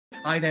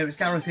Hi there, it's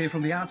Gareth here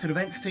from the Arts and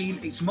Events team.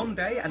 It's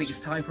Monday and it's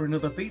time for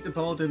another Beat the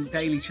Boredom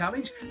Daily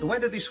Challenge. The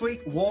weather this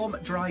week, warm,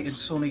 dry and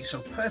sunny, so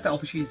perfect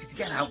opportunity to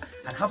get out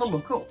and have a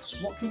look up.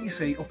 What can you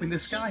see up in the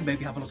sky?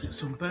 Maybe have a look at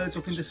some birds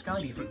up in the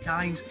sky, different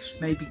kinds,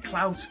 maybe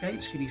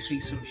cloudscapes. Can you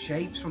see some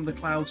shapes from the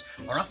clouds?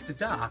 Or after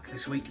dark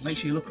this week, make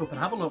sure you look up and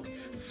have a look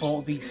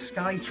for the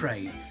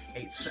SkyTrain.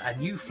 It's a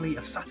new fleet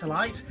of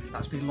satellites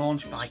that's been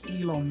launched by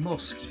Elon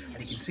Musk,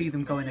 and you can see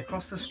them going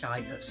across the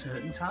sky at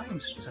certain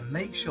times. So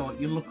make sure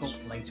you look up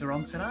later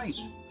on tonight.